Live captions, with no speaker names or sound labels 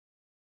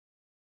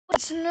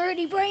It's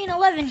Nerdy Brain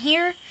 11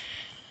 here,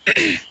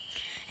 and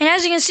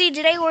as you can see,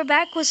 today we're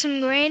back with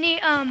some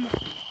Granny.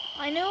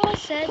 I know I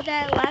said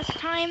that last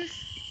time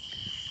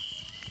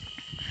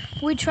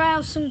we'd try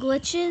out some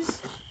glitches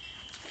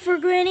for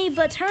Granny,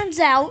 but turns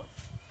out,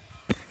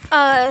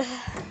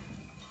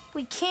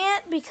 we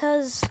can't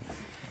because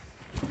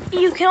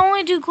you can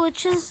only do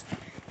glitches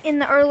in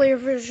the earlier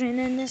version,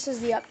 and this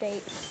is the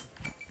update.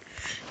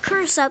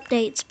 Curse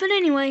updates, but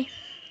anyway,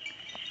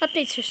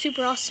 updates are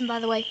super awesome, by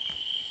the way.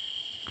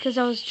 Because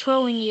I was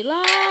trolling you.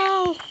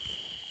 Lol.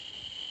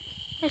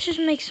 Let's just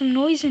make some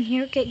noise in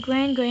here. Get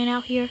Gran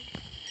out here.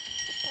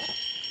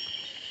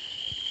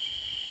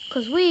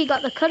 Because we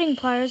got the cutting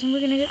pliers and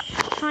we're going to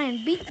try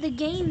and beat the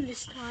game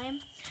this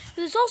time.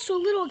 There's also a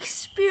little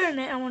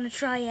experiment I want to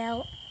try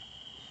out.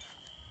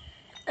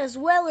 As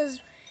well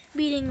as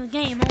beating the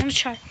game. I want to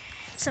try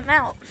some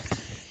out.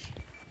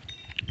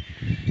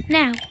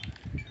 Now.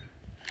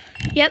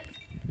 Yep.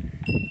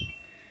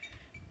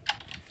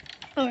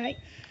 Alright.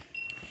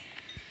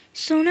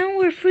 So now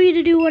we're free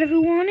to do whatever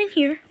we want in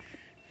here.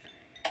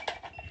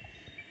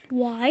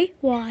 Why?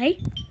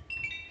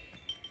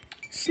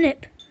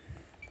 Snip.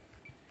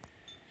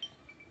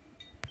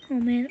 Oh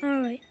man,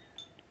 alright.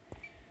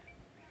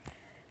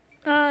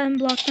 I'm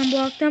blocked.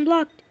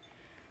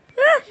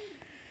 Ah!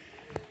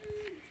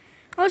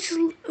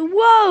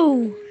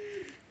 Whoa!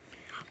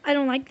 I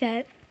don't like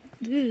that.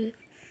 Ugh.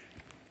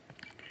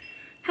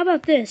 How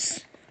about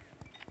this?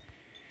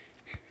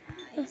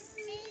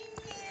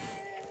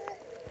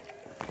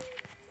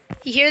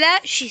 You hear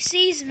that? She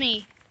sees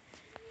me.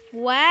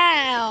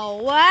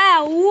 Wow.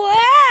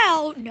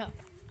 No.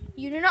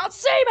 You do not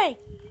see me.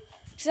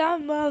 Cause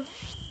I'm a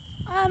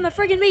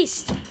friggin'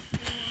 beast.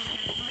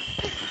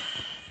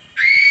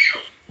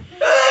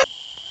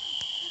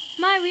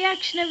 My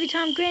reaction every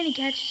time Granny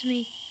catches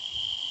me.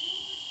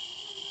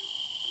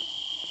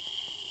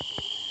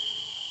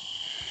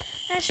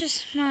 That's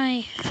just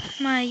my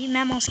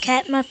mammal's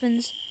cat,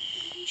 Muffins.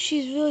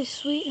 She's really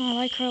sweet and I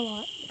like her a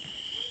lot.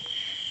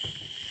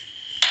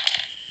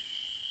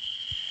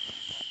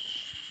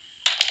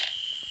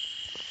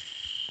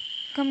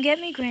 Come get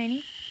me,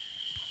 Granny.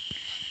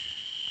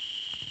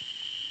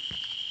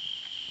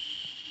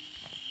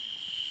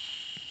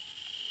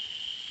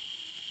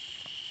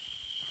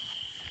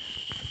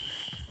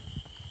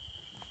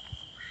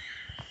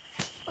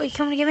 Oh, you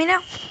coming to get me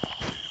now?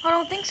 I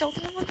don't think so.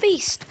 I'm a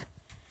beast.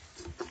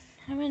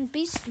 I'm in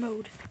beast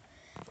mode.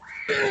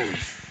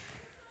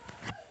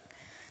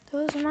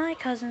 Those are my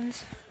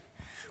cousins.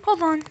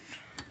 Hold on.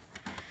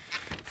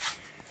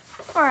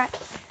 Alright,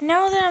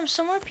 now that I'm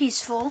somewhere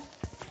peaceful,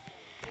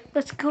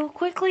 let's go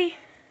quickly.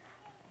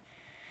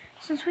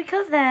 Since we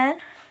cut that,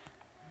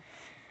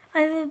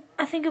 I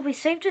think it'll be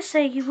safe to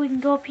say we can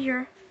go up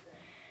here.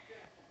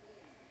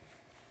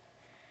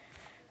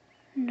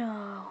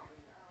 No.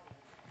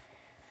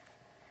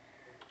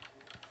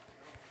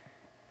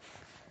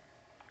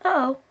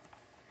 Uh-oh.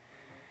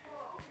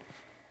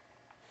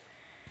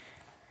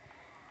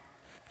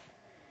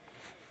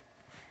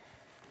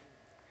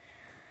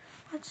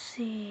 Let's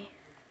see.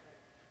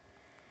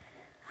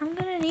 I'm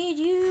gonna need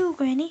you,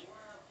 Granny,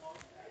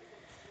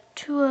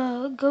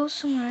 to go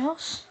somewhere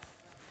else.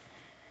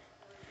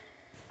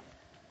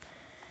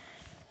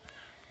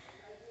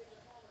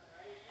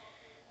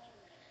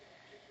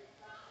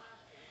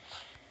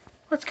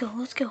 Let's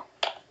go.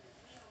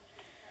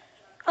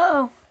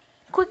 Uh-oh.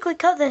 Quickly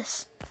cut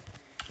this.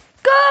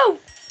 Go!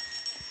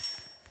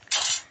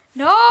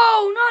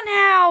 No, not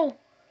now.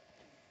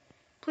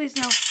 Please,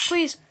 no.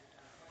 Please.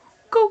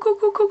 Go.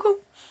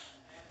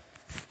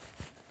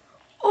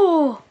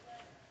 Oh.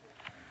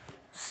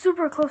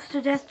 Super close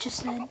to death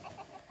just then.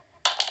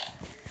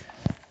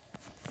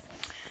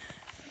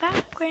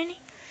 Back, Granny.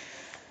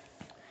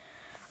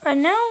 Alright,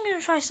 now I'm going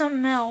to try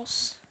something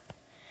else.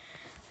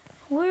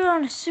 We're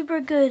on a super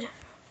good...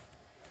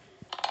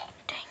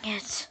 Dang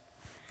it.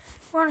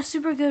 We're on a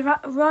super good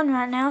run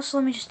right now, so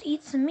let me just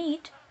eat some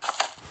meat.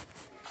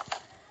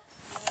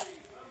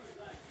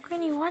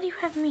 Granny, why do you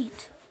have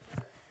meat?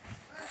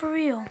 For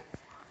real.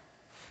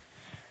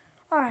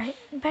 Alright,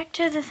 back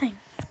to the thing.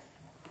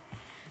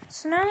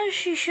 So now that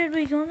she should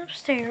be going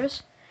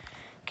upstairs,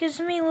 gives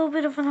me a little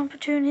bit of an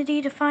opportunity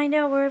to find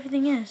out where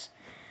everything is.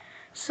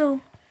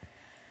 So...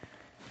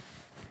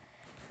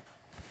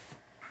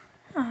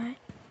 Alright.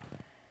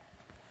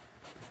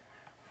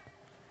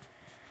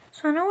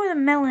 So I know where the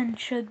melon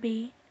should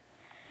be.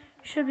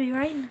 Should be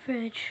right in the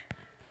fridge.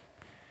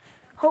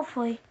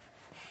 Hopefully.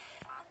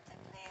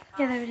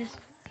 Yeah, there it is.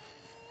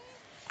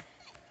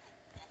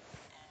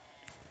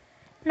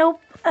 Nope.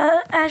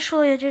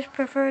 Actually, I just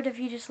preferred if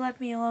you just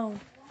let me alone.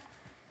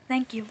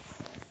 Thank you.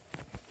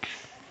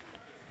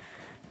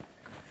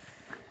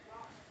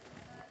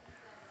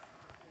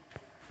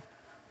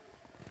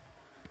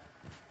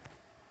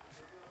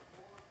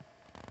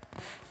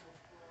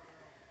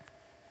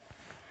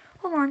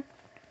 Hold on.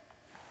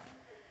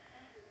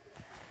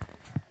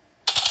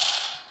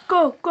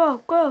 Go.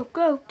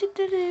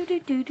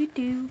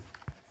 Do.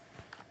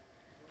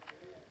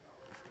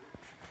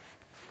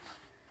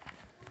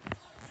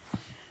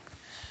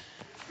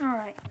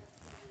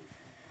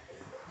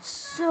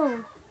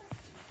 So,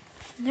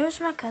 there's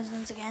my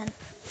cousins again.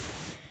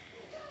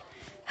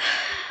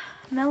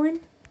 Melon,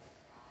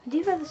 do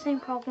you have the same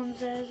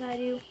problems as I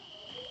do?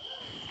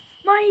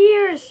 My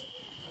ears!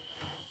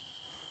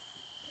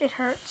 It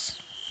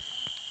hurts.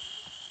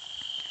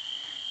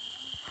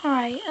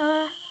 Alright,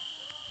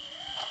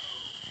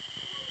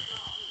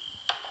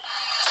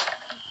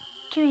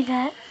 give me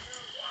that.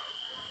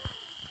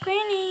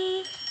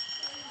 Granny!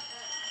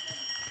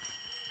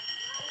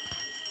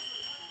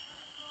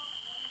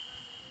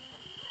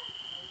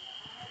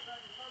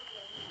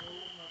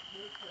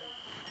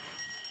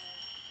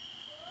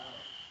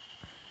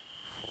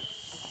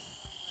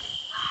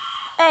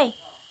 Hey!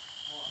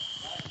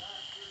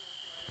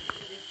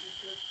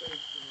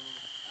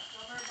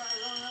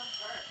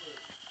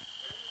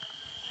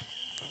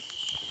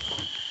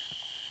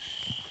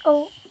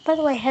 Oh, by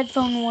the way,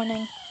 headphone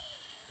warning.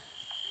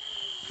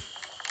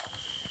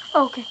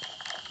 Okay.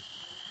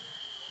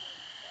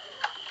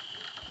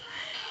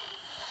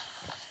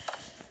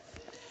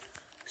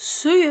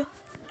 See ya.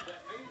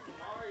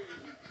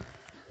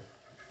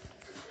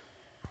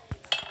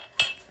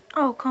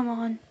 Oh, come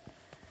on.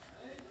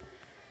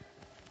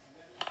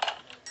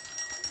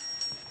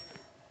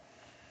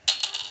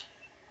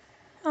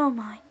 Oh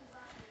my.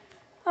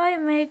 I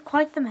made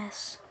quite the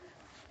mess.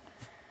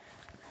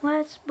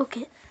 Let's book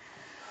it.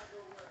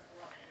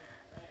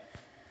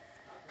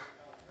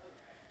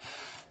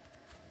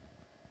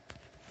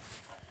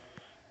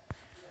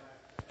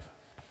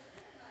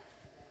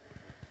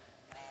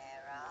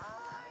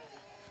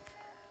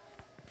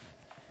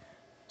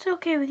 It's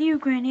okay with you,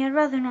 Granny. I'd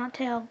rather not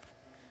tell.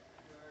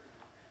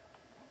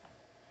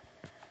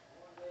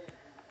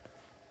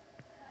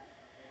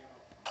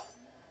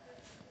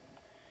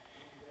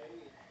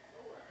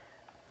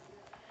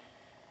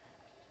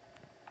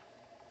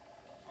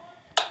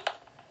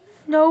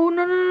 No,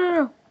 no, no, no,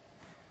 no.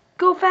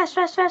 Go fast,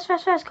 fast, fast,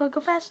 fast, fast. Go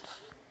fast.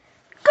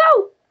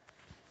 Go!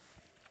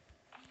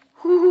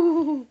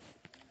 Ooh.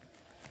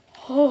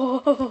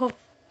 Oh.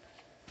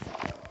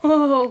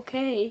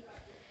 Okay.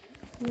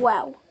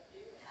 Wow.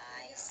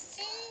 I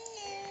see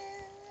you.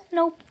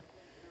 Nope.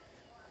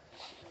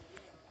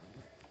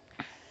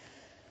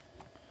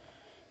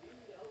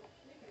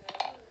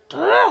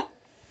 Ugh!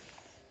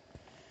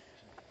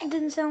 It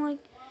didn't sound like,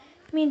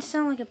 to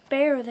sound like a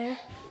bear there.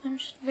 I'm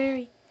just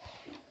very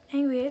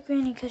angry at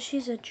Granny because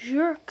she's a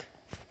jerk.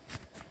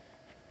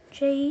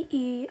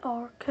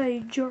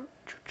 J-E-R-K, jerk.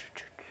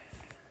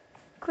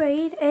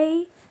 Grade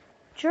A,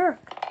 jerk.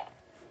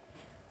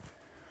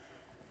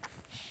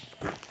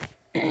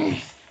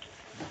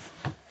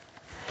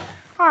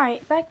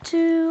 Alright, back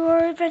to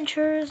our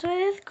adventures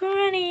with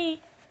Granny.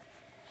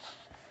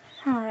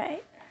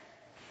 Alright.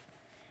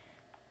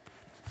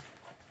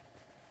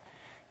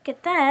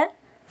 Get that.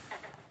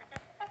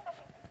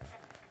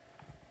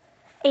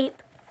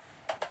 Ape.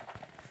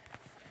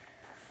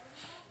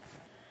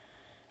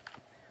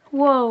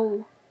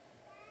 Whoa.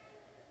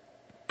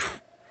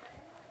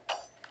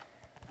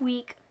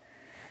 Weak.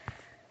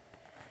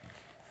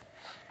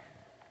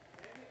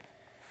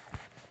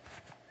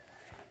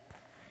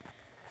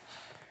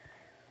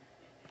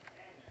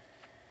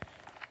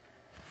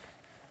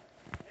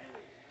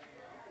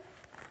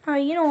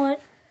 Alright, you know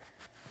what?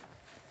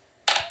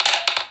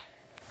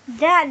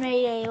 That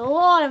made a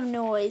lot of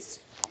noise.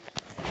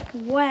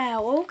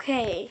 Wow,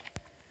 okay.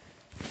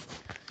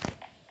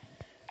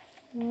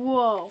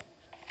 Whoa.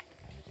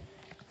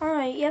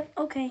 Alright, yep,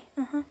 okay,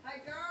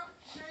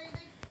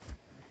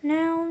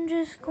 Now I'm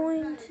just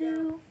going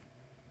to...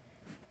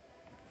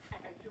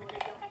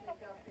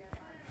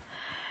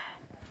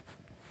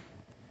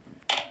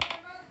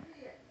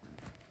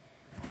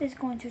 It's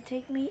going to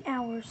take me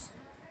hours.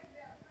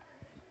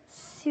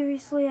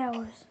 Seriously,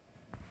 hours.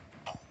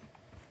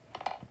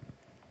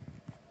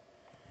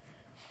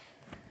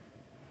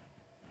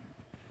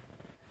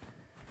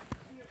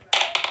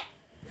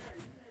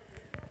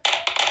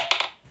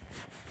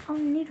 I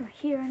need her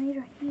here, I need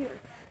her here.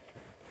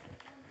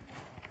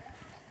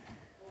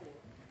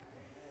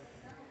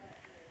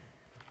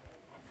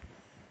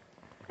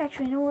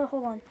 Actually, you know what?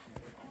 Hold on.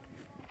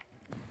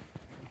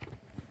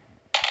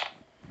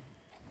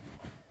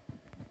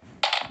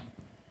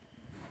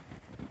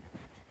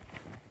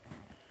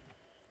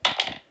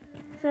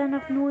 Is that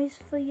enough noise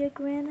for you,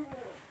 Granny?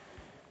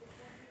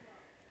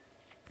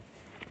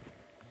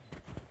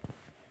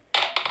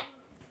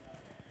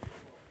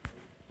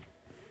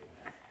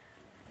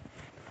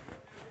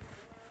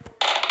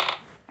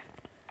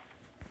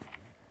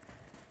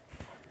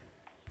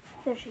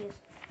 There she is.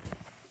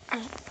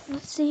 Alright,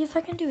 let's see if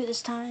I can do it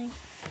this time.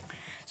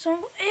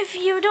 So, if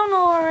you don't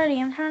know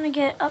already, I'm trying to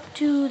get up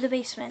to the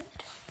basement.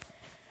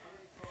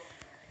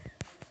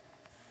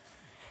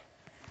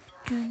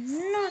 Do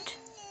not.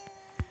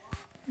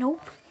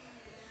 Nope.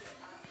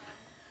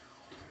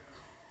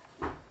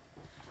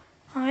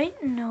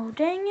 Alright, no,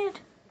 dang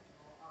it.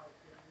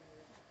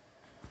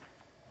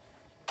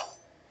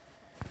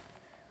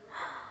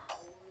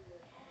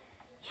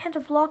 You had to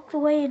block the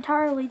way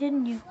entirely,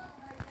 didn't you?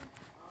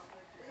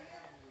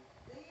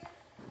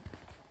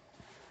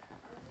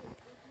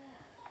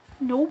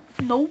 Nope,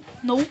 nope,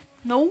 nope,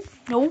 nope,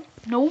 nope,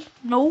 nope,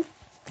 nope.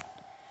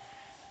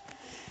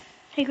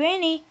 Hey,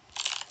 Granny.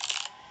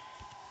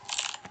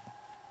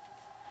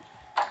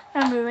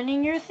 I'm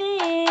ruining your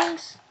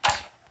things.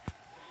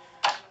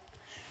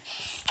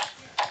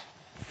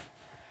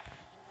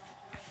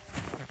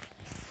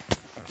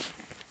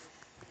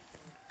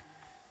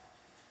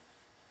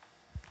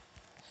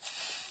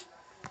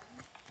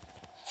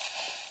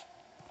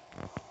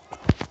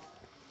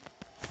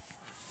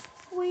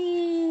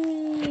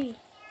 Whee!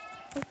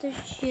 Oh, there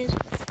she is.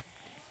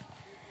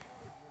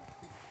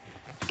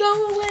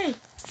 Go away!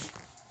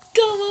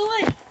 Go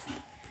away!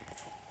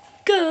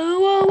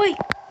 Go away!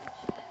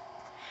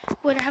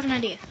 Wait, I have an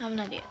idea.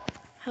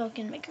 How I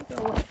can make her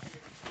go away.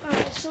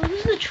 Alright, so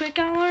this is a trick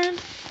I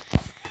learned.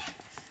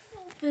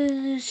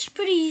 It's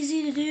pretty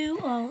easy to do.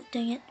 Oh,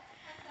 dang it.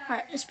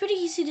 Alright, it's pretty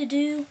easy to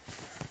do.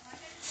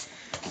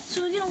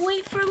 So we're gonna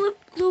wait for a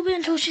little bit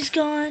until she's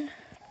gone.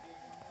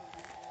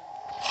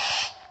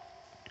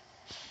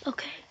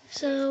 Okay,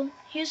 so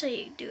here's how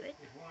you do it.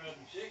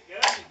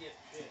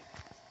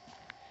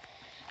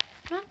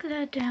 Knock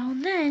that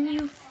down, then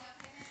you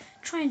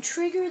try and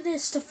trigger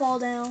this to fall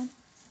down.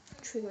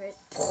 Trigger it.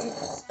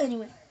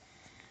 Anyway,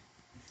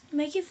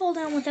 make it fall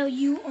down without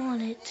you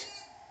on it.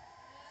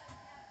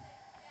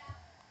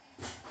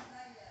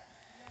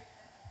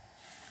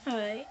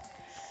 Alright.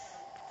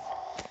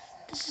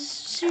 This is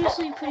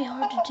seriously pretty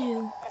hard to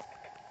do.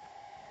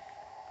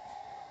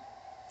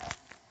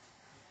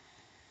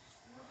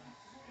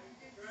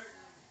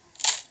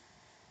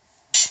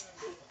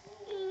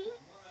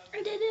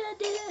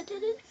 I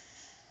did it.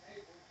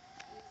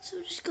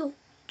 So just go.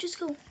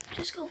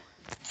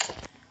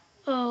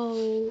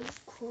 Oh,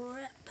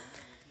 crap.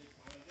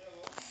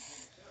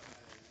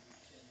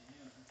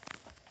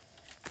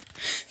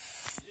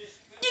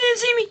 You didn't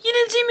see me.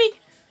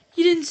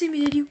 You didn't see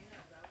me, did you?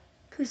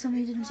 Please tell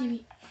me you didn't see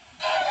me.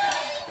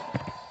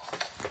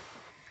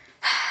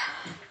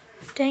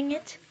 Dang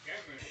it.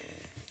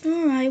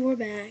 Alright, we're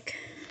back.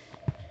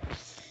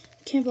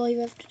 Can't believe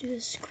I have to do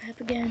this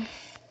crap again.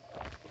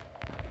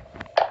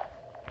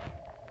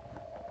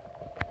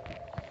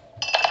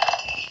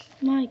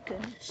 My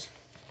goodness.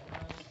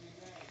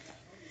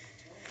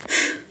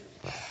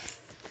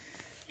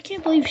 I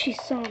can't believe she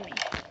saw me.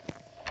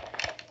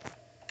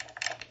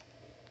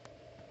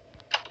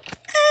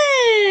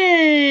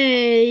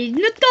 Hey,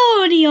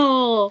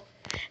 Antonio!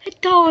 Hey,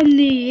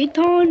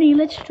 Tony,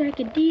 let's strike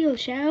a deal,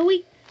 shall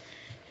we?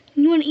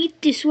 You want to eat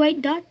this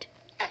white dot?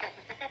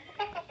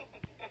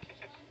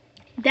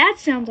 That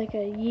sounds like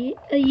a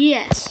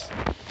yes.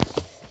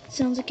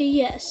 Sounds like a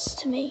yes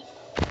to me.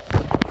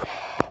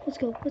 Let's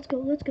go.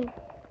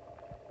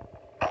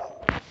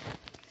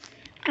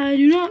 I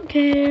do not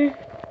care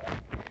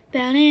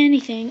about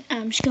anything.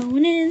 I'm just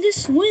going in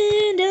this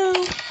window.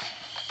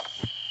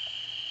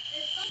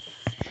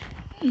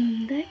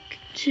 Back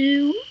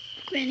to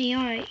Granny.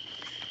 Alright.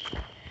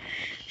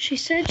 She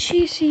said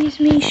she sees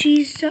me.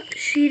 She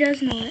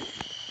does not.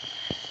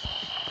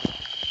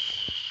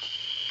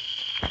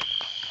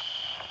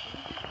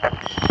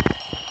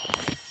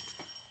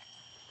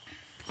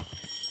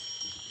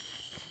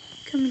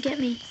 Come and get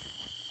me.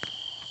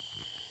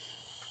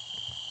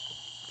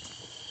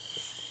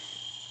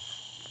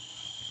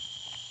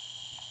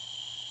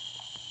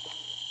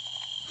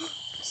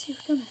 I see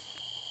her coming.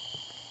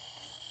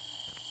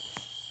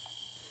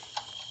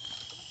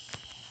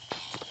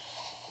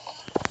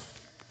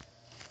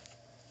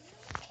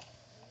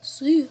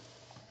 See you.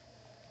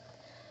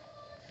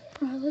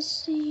 Alright, let's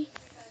see.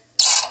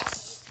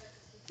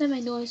 That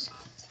made noise.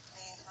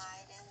 Play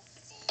hide and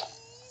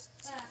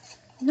seek.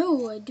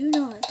 No, I do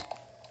not.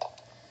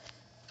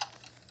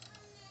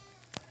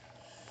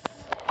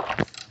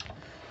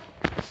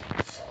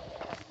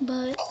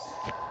 But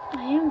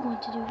I am going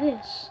to do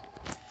this.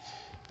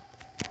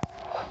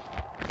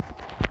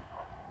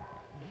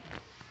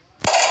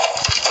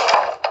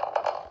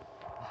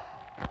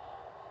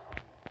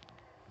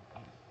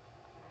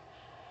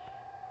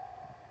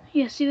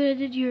 Yeah, see what I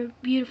did to your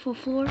beautiful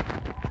floor?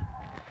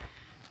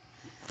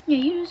 Yeah,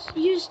 you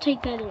just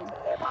take that in.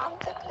 Want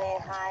to play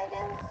hide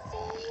and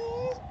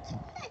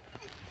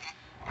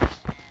seek?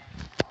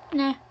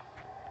 Nah.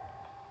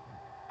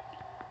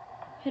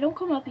 Hey, don't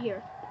come up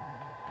here.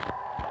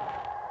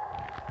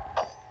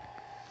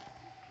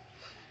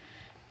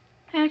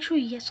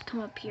 Actually, yes,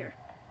 come up here.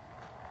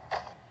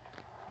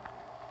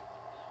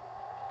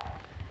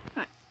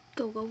 Alright,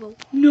 go.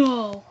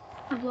 No!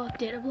 I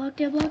blocked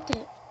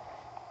it.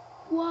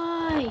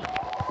 Why?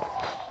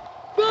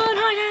 Run,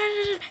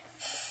 hide.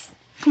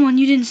 Come on,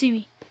 you didn't see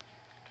me.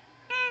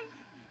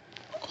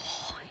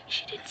 Oh,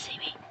 she didn't see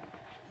me.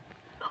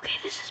 Okay,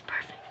 this is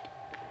perfect.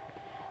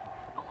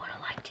 I would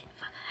have liked it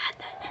if I had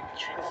that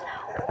entrance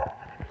now.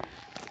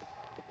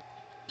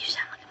 You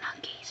sound like a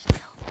monkey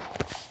still.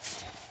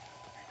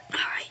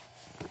 Alright.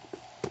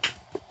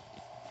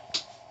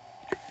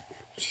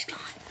 She's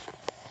gone.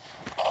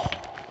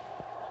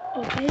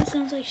 Okay,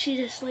 sounds like she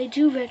just laid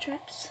 2 bear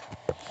traps.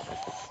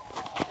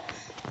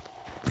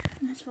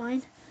 That's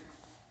fine.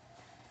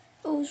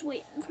 I was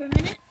waiting for a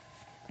minute.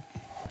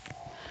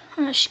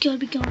 She's gotta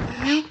be gone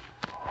right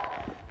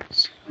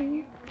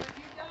now.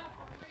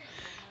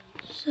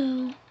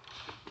 So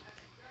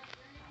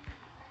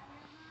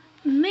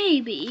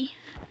maybe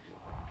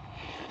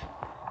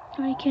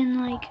I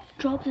can like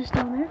drop this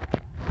down there.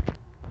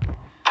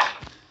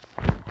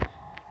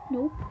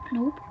 Nope,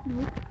 nope,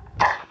 nope.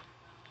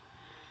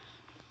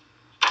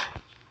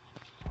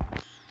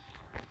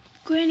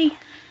 Granny.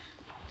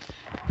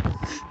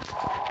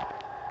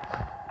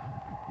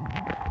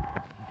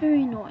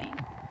 Very annoying.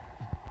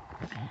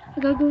 I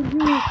gotta go do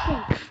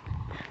my safe.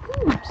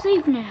 Ooh, I'm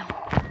safe now.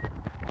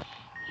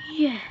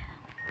 Yeah.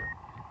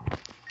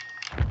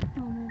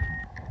 Oh man.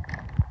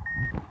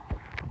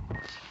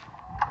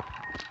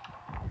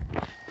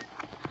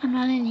 I'm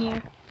not in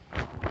here.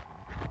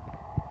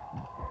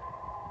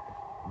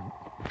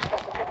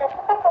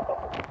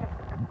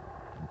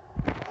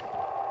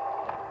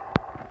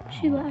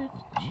 She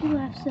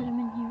laughs that I'm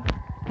in here.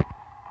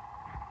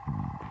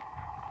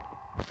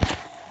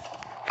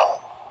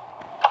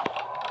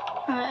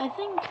 Alright, I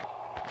think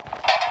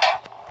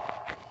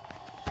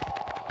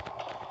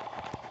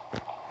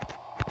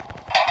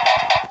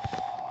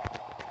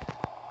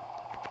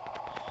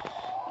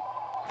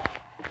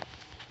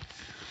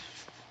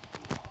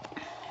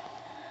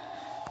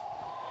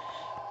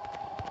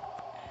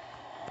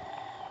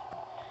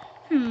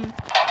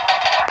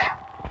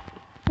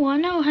well, I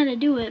know how to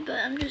do it, but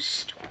I'm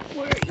just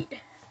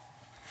worried.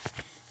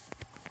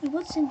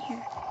 What's in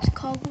here? It's a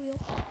cogwheel.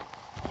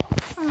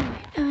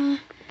 Alright,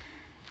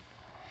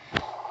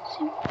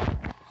 see.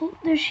 Oh,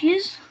 there she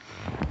is.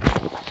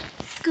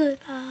 Good,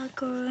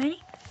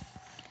 Granny.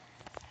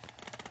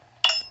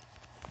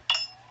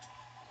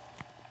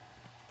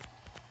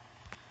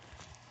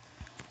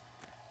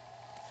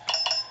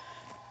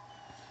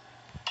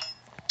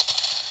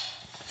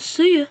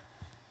 See ya.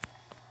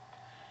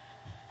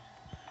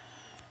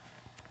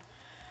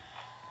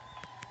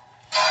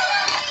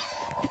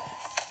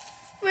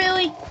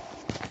 Really?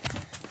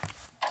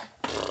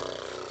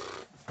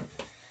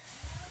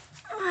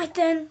 Alright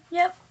then.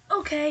 Yep.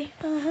 Okay.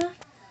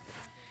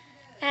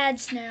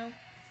 Ads now.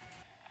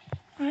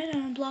 Alright,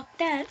 I'm gonna block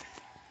that.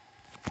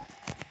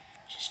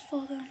 Just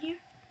fall down here.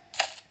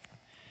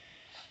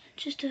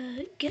 Just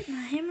get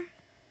my hammer.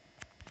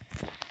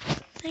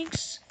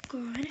 Thanks. Go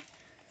ahead.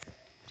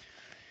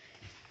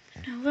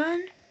 Now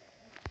run.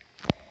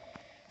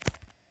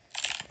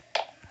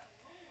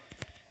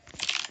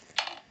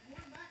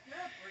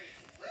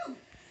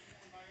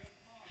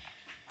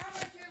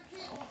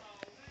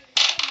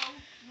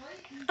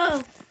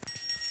 Oh.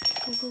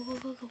 Go, go, go,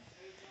 go, go.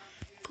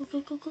 Go,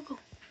 go, go, go, go.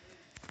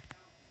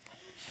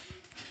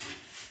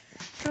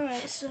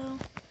 Alright, so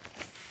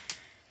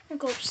I'll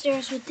go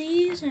upstairs with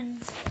these and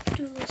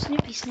do a little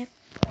snippy snip.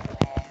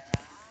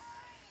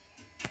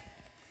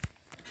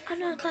 I'm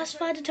not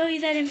classified to tell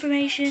you that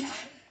information.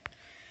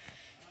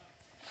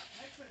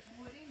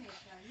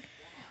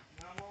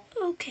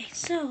 Okay,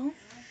 so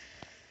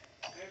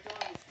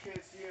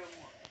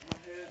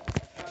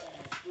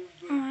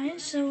alright,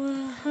 so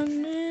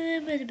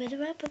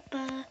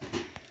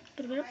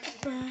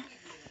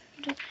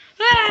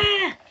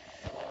ah!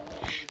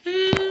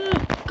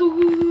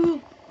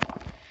 Go.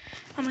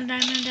 I'm gonna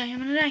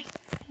die.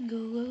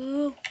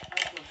 Go.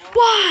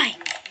 Why?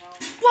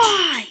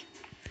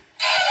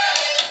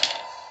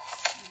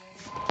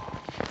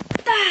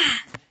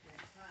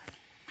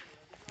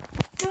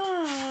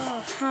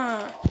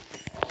 Ah!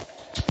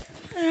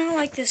 I don't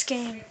like this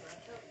game.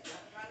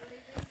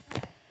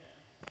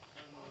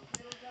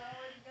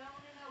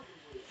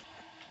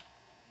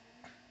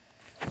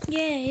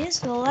 Yeah, it's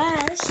the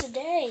last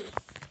day.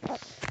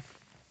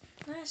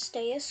 Last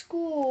day of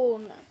school.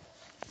 No,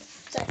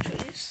 it's actually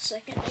the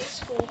second day of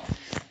school.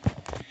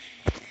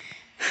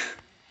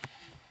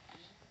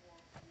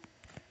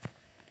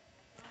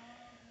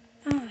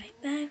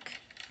 Alright,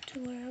 back to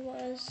where I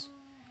was.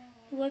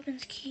 The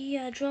weapons key,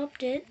 I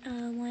dropped it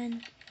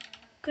when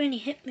Granny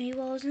hit me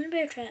while I was in a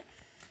bear trap.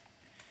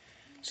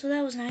 So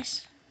that was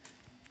nice.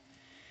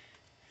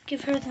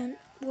 Give her the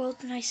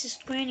world's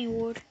nicest Granny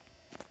award.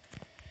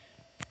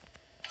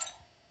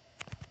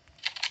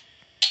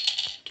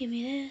 Give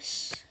me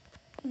this.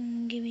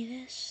 Give me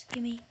this.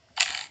 Give me.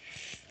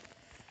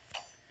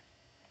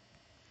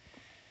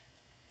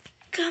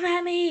 Come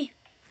at me!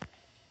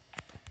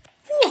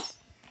 Woo!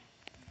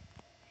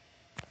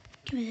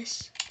 Give me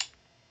this.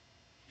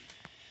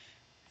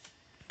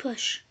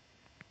 Push.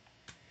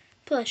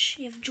 Push.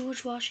 You have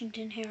George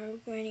Washington hair,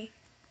 Granny.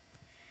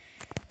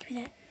 Give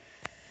me that.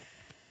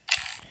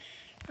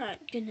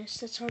 Alright, goodness,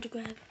 that's hard to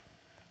grab.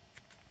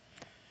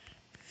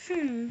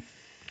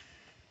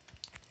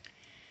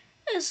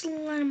 Let's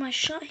line my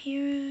shot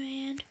here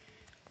and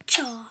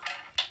chaw.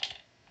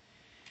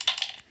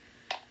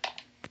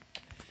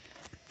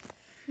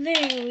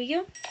 There we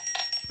go.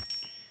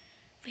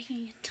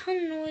 Making a ton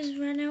of noise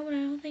right now, but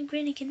I don't think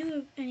Granny can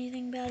do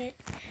anything about it.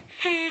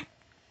 Ha!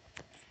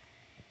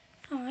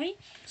 Alright,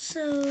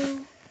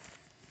 so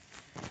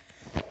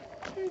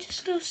let's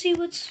just go see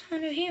what's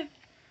under here.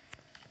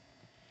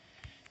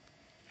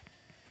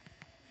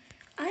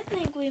 I I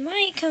think we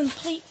might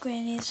complete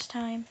Granny this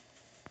time.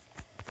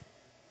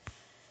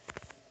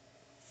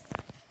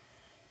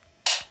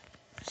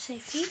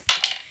 Safety.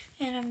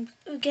 And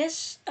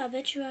I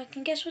bet you I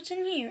can guess what's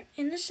in here,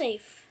 in the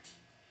safe.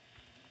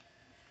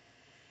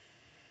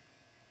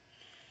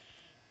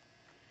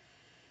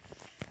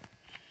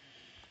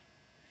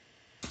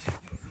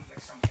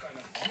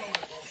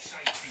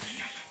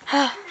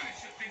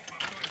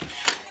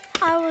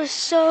 I was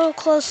so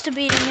close to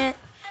beating it.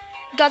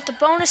 Got the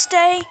bonus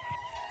day.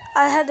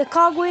 I had the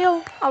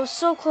cogwheel. I was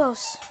so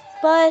close.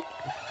 But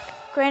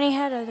Granny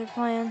had other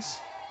plans.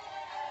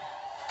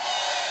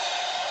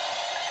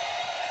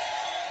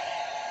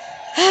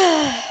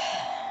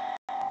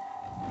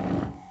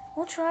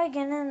 We'll try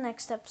again in the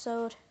next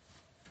episode.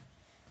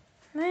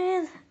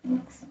 Man,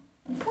 we're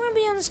gonna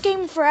be on this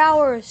game for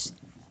hours.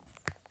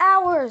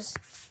 Hours.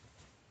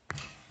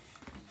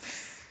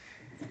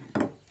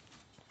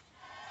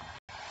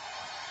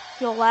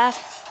 You'll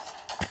laugh.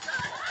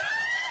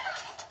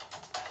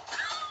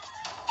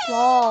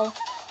 Lol.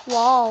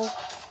 Lol.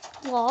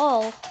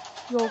 Lol.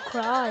 You'll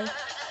cry.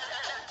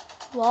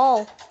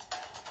 Lol.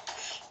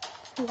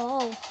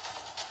 Lol.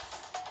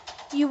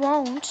 You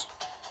won't.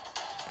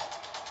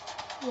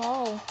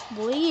 Lol.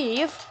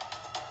 Leave.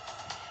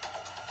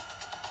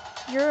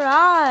 Your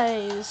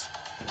eyes.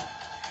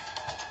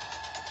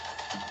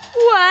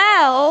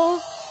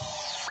 Wow.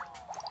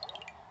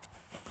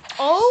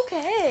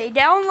 Okay,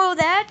 download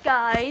that,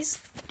 guys.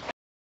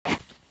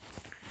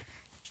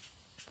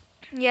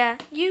 Yeah,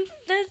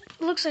 that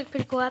looks like a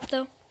pretty cool app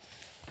though.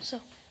 So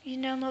you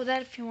can download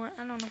that if you want.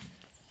 I don't know.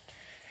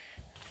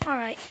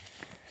 Alright.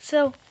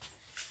 So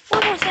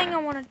one more thing I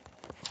wanna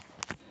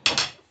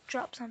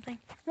drop something.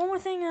 One more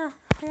thing I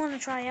wanna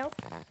try out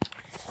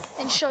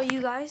and show you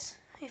guys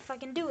if I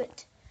can do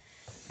it.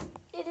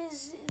 It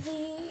is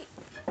the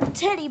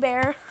teddy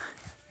bear.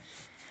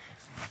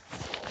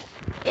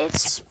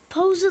 It's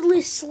supposedly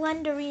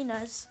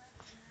Slenderina's,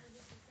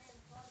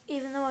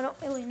 even though I don't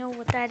really know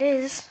what that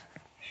is.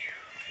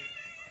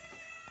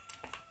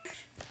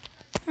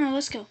 Alright,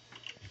 let's go.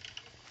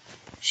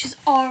 She's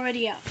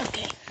already out.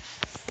 Okay.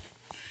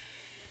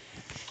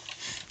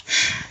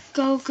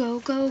 Go, go,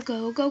 go,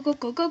 go, go, go,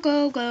 go, go,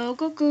 go, go,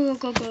 go, go,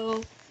 go,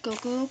 go. Go,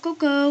 go, go,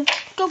 go.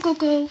 Go, go,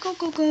 go, go,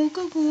 go, go,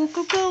 go, go,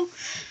 go, go.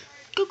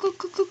 Go, go,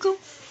 go, go, go.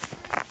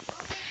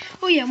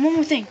 Oh yeah, one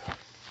more thing.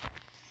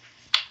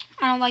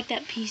 I don't like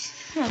that piece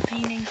of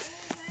painting.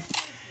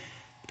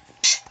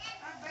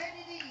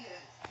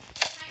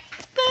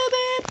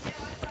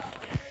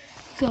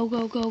 Go,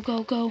 go, go,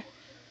 go, go.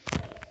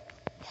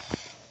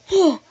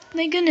 Oh,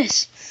 thank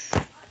goodness.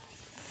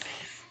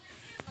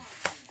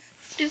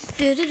 Doop,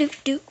 doop, doop,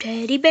 doop,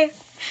 teddy bear.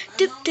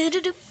 Doop, doop,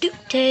 doop, doop,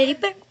 teddy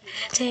bear.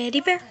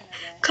 Teddy bear.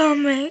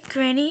 Come,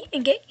 Granny,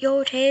 and get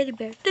your teddy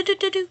bear. Doop, doop,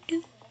 doop, doop,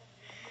 doop.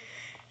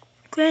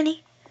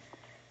 Granny.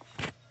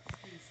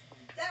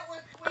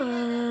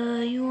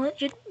 You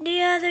want your...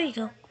 Yeah, there you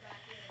go.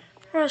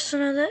 What's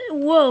another...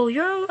 Whoa,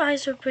 your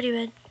eyes are pretty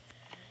red.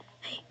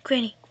 Hey,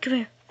 Granny, come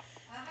here.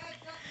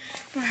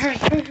 Hurry.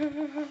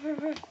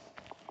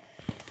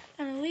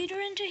 I'm gonna lead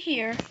her into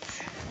here.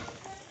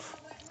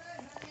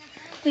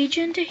 Lead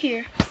you into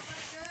here.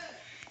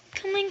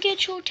 Come and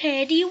get your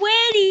teddy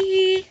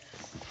weddy.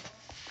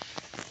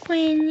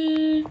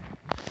 Granny.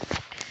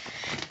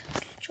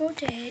 Get your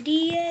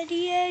teddy,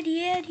 Eddie,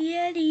 Eddie, Eddie,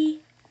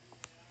 Eddie.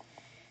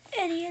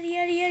 Eddie, Eddie,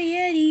 Eddie, Eddie,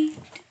 Eddie.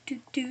 Do,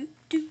 do,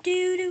 do,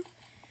 do, do.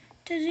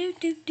 Do, do,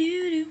 do,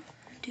 do,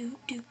 do.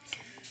 Do,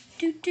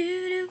 do,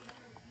 do, do.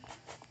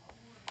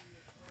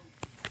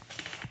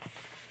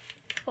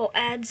 Oh,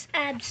 ads,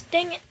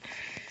 dang it.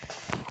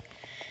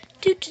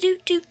 Do, do,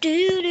 do, do,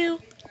 do.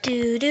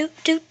 Do, do,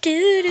 do,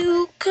 do,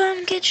 do.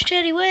 Come get your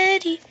teddy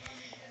weddy.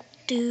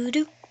 Do,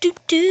 do, do,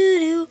 do,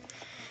 do.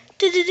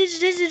 Do, do, do,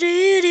 do, do,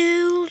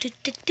 do, do,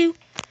 do, do.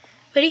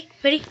 Ready,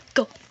 ready,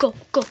 go, go,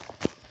 go.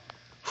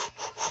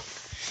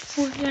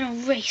 We're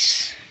gonna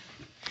race.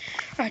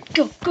 Alright,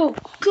 go, go,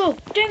 go.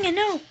 Dang it,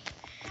 no.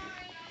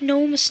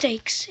 No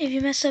mistakes. If you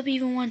mess up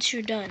even once,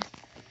 you're done.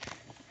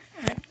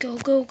 Alright, go,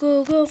 go,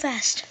 go, go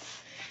fast.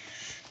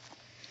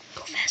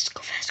 Go fast,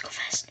 go fast, go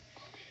fast.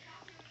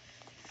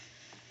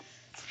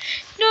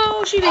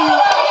 No, she beat me.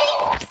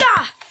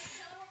 Ah!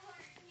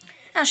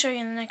 I'll show you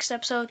in the next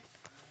episode.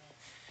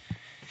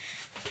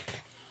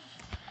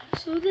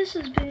 So this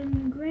has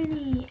been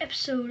Granny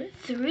episode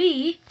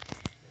 3.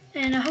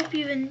 And I hope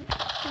you've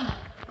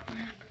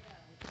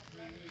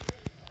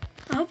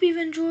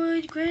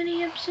enjoyed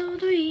Granny episode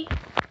 3.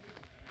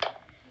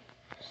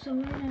 So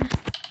we're gonna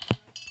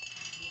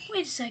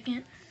wait a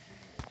second.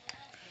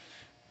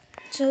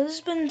 So this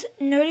has been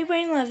Nerdy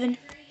Brain 11.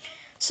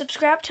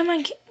 Subscribe to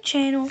my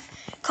channel.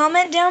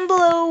 Comment down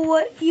below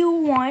what you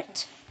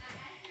want.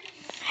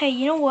 Hey,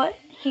 you know what?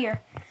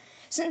 Here,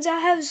 since I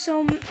have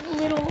so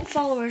little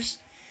followers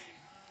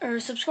or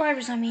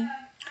subscribers, I mean,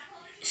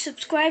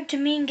 subscribe to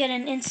me and get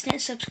an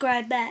instant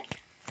subscribe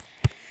back.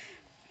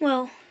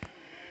 Well,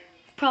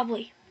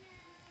 probably.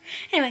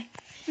 Anyway,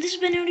 this has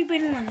been Nerdy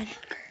Brain 11.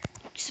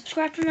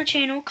 subscribe to my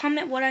channel,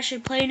 comment what I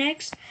should play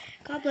next.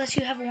 God bless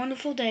you. Have a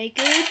wonderful day.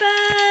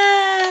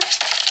 Goodbye.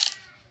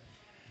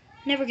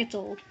 Never gets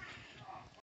old.